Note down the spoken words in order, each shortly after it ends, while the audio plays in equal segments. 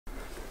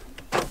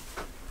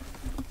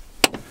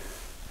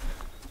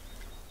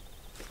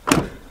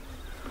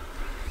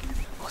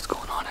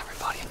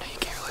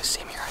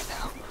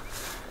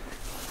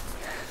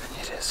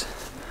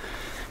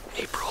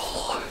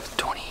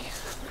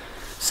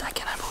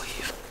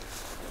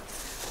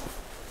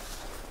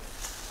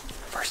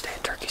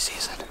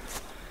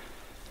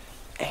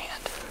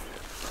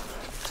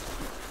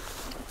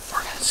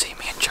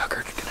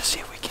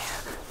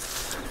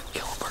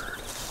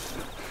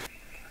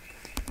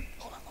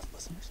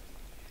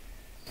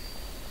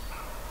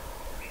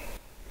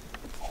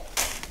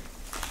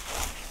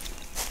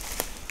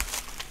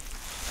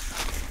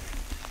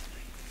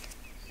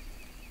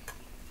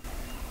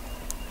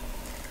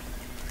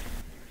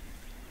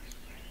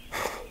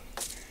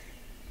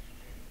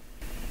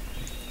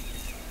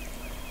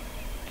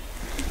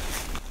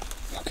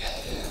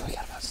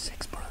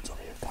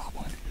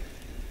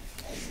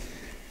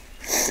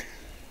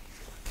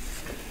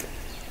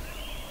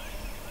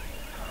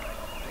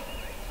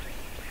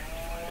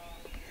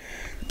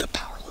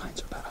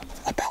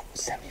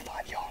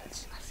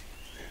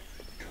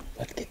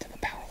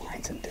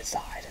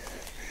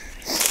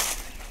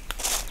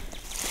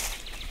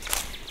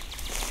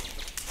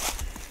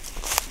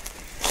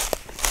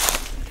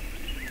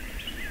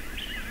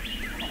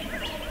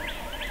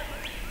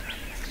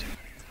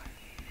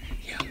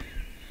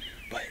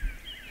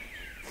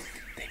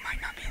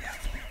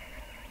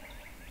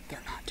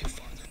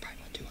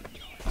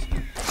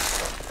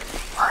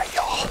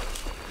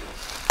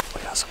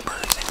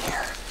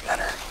here that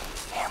are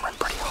hammering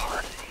pretty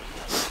hard,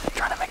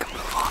 trying to make a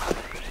move on them.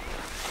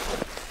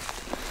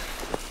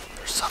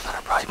 There's some that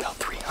are probably about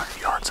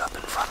 300 yards up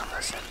in front of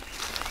us, and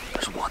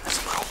there's one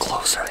that's a little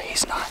closer.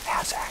 He's not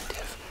as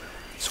active,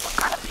 so we're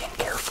kind of being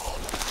careful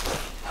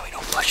that we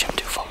don't push him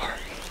too far.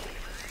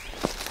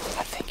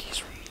 I think he's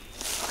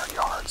 100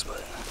 yards,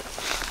 but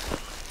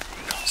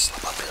I'm trying to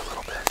slip up here a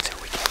little bit, see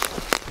what we can.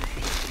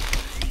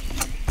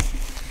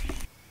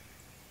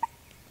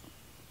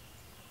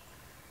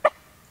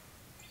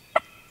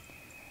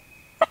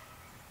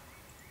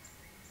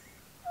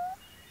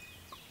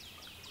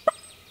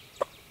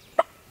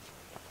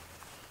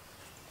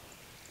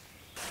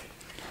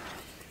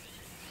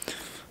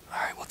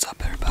 Alright, what's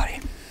up everybody?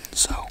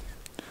 So,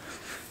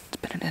 it's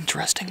been an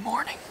interesting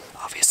morning.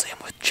 Obviously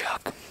I'm with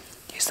Chuck.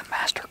 He's the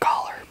master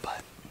caller,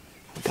 but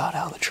we got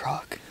out of the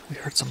truck. We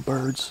heard some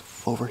birds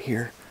over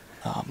here.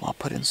 I'll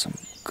put in some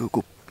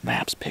Google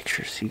Maps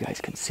pictures so you guys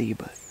can see,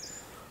 but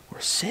we're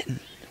sitting.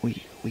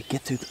 We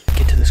get to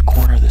this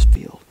corner of this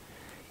field,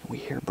 and we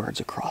hear birds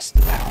across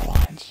the power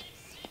lines.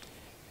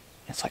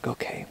 It's like,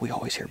 okay, we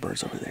always hear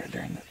birds over there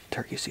during the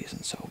turkey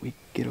season, so we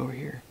get over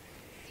here.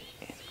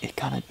 It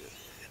kind of,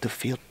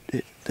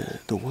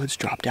 the woods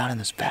drop down in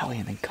this valley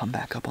and then come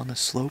back up on the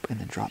slope and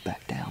then drop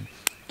back down.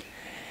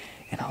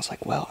 And I was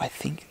like, well, I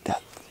think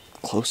that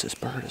closest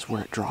bird is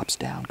where it drops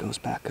down, goes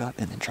back up,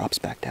 and then drops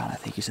back down. I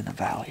think he's in the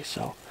valley.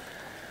 So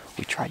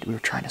we were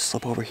trying to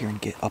slip over here and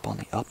get up on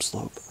the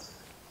upslope,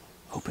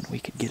 hoping we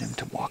could get him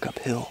to walk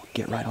uphill,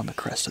 get right on the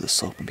crest of the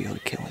slope and be able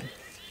to kill him.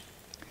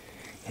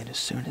 And as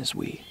soon as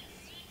we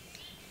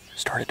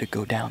started to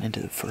go down into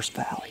the first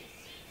valley,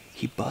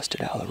 he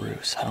busted out of the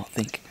roost. I'm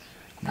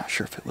not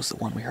sure if it was the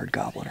one we heard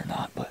gobbling or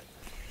not, but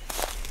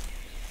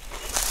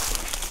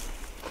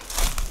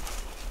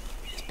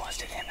he's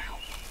busted him out.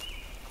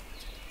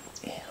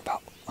 And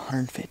about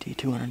 150,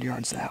 200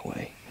 yards that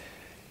way,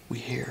 we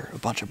hear a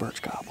bunch of birds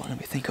gobbling, and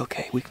we think,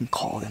 okay, we can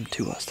call them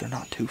to us. They're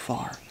not too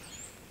far.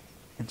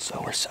 And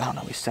so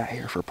we sat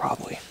here for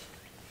probably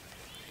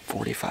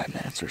 45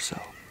 minutes or so,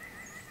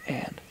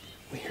 and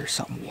we hear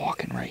something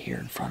walking right here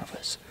in front of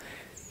us.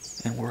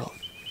 And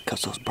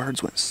because those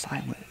birds went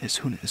silent as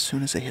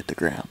soon as they hit the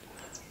ground.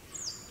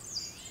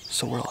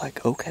 So we're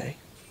like, okay,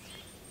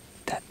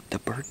 the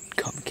bird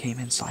came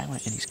in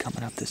silent and he's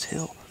coming up this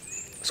hill.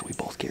 So we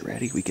both get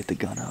ready, we get the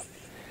gun up.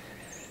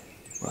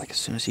 We're like, as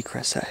soon as he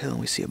crests that hill and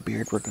we see a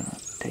beard, we're gonna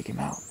take him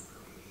out.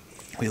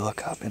 We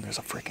look up and there's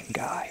a freaking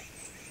guy.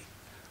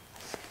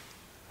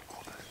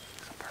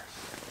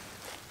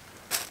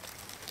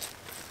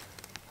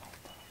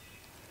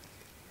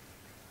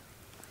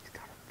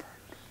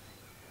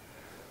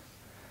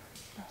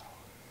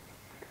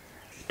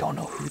 Don't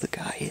know who the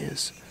guy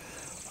is.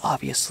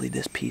 Obviously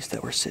this piece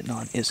that we're sitting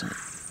on isn't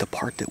the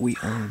part that we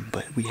own,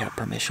 but we have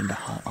permission to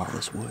hunt all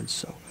this woods,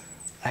 so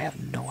I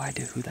have no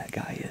idea who that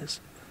guy is.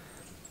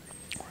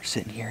 We're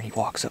sitting here and he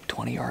walks up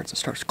 20 yards and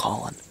starts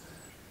calling.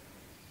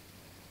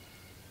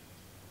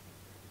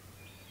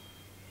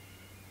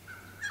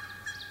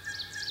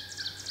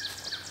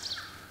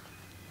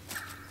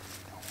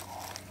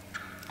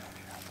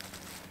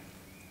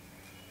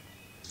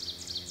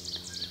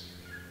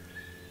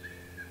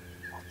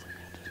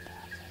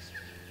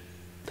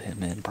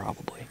 Him in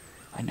probably.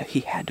 I know he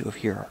had to have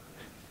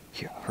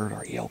heard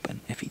our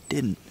yelping. If he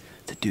didn't,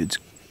 the dude's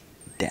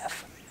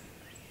deaf.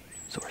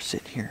 So we're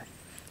sitting here.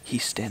 He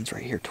stands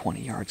right here 20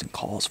 yards and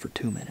calls for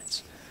 2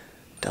 minutes.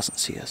 Doesn't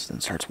see us,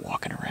 then starts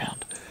walking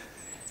around.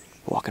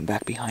 Walking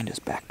back behind us,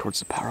 back towards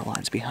the power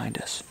lines behind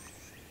us.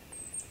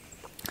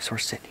 So we're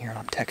sitting here and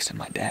I'm texting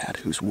my dad,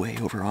 who's way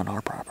over on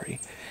our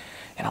property.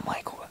 And I'm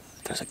like,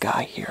 there's a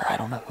guy here, I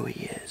don't know who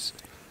he is.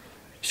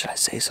 Should I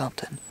say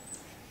something?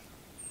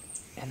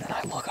 And then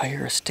I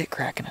hear a stick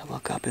crack, and I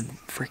look up, and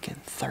freaking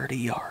 30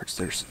 yards,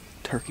 there's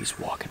turkeys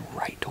walking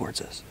right towards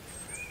us.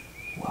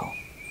 Well,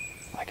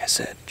 like I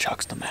said,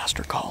 Chuck's the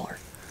master caller.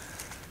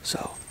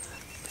 So,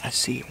 I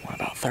see one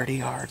about 30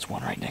 yards,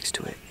 one right next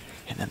to it,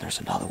 and then there's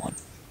another one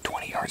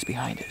 20 yards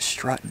behind it,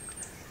 strutting.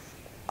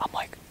 I'm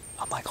like,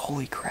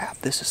 holy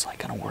crap, this is like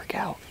gonna work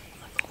out.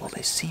 Well,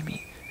 they see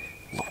me.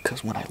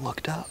 Because when I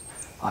looked up,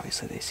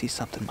 obviously they see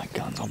something, my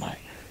gun's on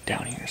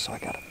down here, so I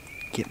gotta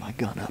get my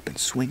gun up and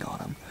swing on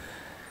them.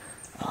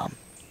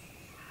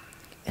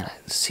 And I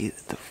see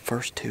the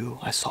first two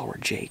I saw were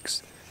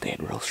Jake's. They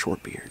had real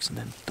short beards, and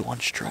then the one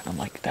strutting, I'm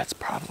like,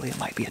 it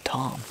might be a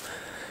Tom.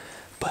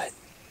 But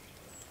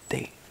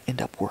they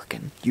end up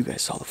working, you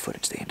guys saw the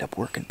footage, they end up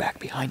working back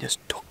behind us,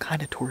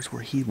 kind of towards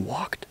where he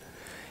walked,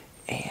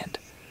 and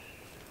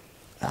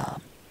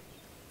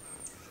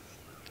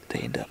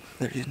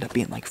there end up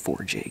being like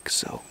 4 Jakes,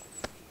 so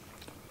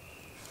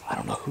I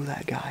don't know who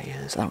that guy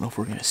is. I don't know if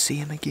we're gonna see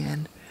him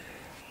again.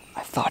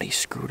 I thought he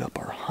screwed up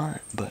our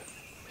hunt, but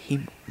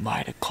he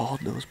might have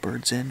called those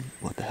birds in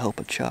with the help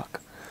of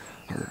Chuck.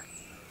 Or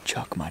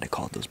Chuck might have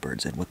called those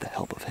birds in with the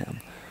help of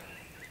him.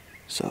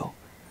 So,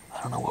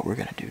 I don't know what we're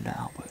gonna do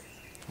now, but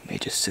we may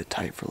just sit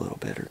tight for a little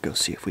bit or go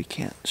see if we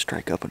can't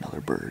strike up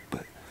another bird,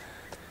 but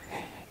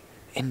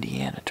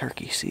Indiana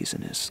turkey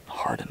season is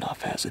hard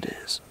enough as it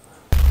is.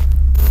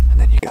 And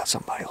then you got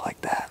somebody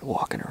like that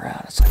walking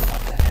around, it's like,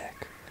 what the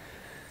heck?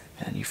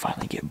 And you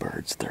finally get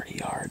birds 30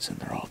 yards and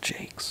they're all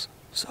jakes.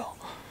 So,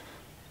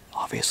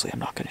 obviously I'm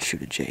not going to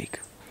shoot a jake,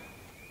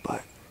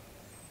 but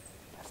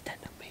that's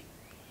tender meat.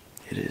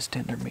 It is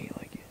tender meat,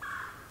 like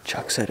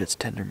Chuck said, it's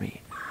tender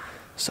meat.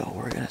 So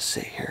we're going to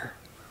sit here,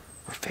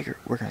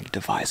 we're going to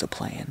devise a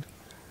plan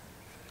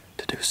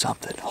to do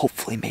something.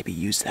 Hopefully maybe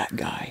use that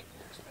guy.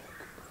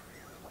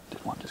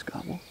 Did one just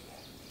gobble?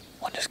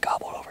 One just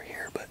gobbled over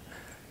here, but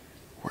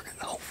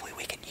hopefully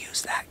we can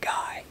use that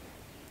guy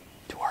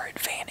to our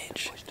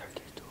advantage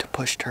to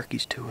push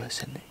turkeys to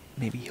us, and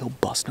maybe he'll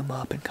bust them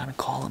up and kind of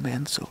call them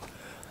in. So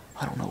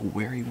I don't know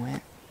where he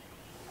went.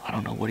 I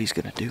don't know what he's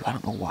gonna do. I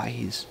don't know why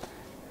he's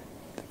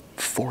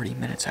 40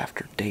 minutes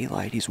after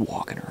daylight he's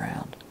walking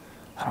around.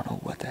 I don't know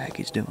what the heck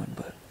he's doing,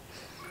 but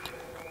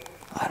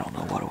I don't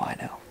know. What do I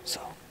know?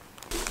 So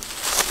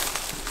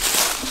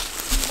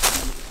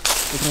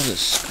look at all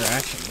this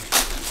scratching.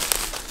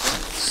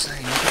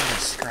 Insane. Look at all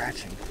this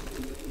scratching.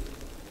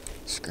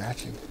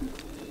 Scratching.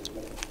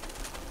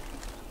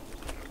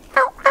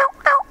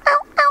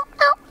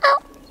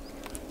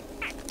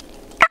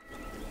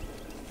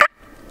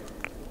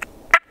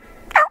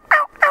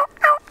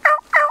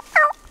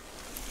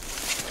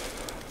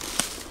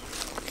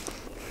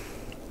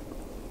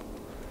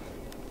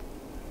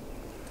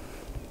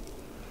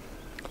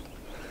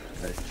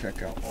 Let's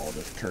check out all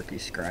this turkey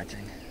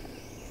scratching.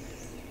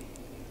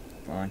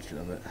 Bunch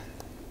of it.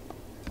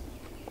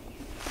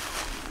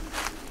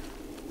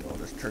 All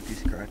this turkey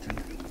scratching.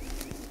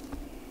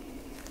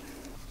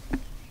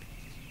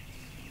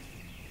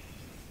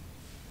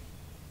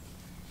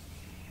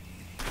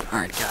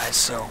 alright guys,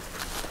 so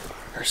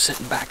we're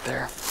sitting back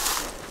there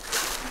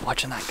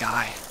watching that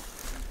guy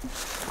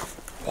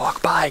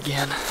walk by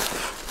again,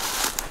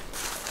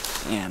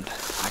 and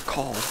I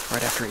called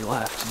right after he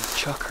left, and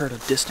Chuck heard a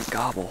distant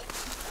gobble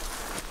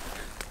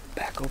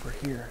back over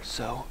here,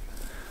 so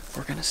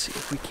we're gonna see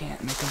if we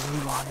can't make a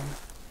move on him.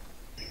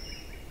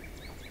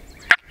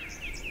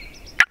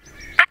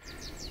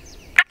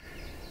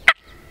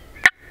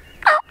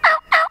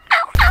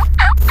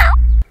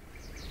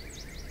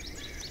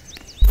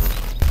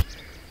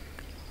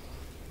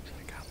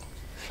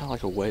 Sound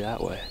like a way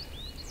that way.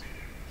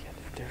 Yeah,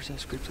 there's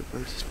those groups of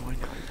birds this morning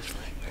going this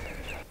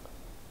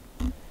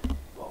way.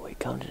 Well, we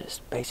come to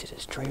this base of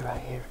this tree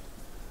right here,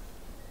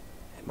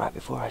 and right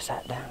before I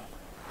sat down,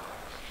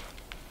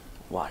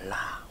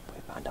 voila, we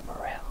found a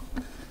morel.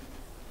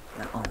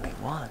 Not only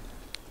one,